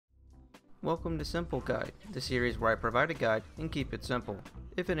Welcome to Simple Guide, the series where I provide a guide and keep it simple.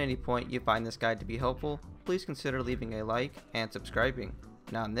 If at any point you find this guide to be helpful, please consider leaving a like and subscribing.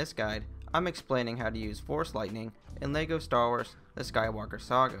 Now in this guide, I'm explaining how to use Force Lightning in LEGO Star Wars The Skywalker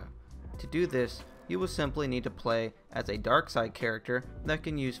Saga. To do this, you will simply need to play as a dark side character that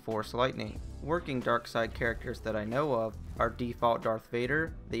can use Force Lightning. Working dark side characters that I know of are default Darth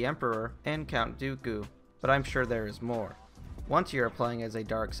Vader, the Emperor, and Count Dooku, but I'm sure there is more. Once you are playing as a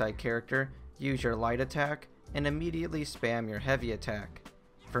dark side character, use your light attack and immediately spam your heavy attack.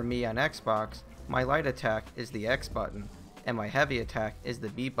 For me on Xbox, my light attack is the X button, and my heavy attack is the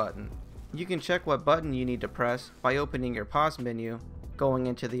B button. You can check what button you need to press by opening your pause menu, going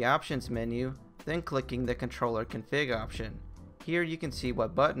into the options menu, then clicking the controller config option. Here you can see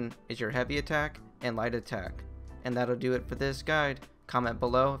what button is your heavy attack and light attack. And that'll do it for this guide. Comment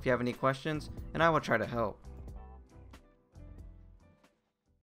below if you have any questions, and I will try to help.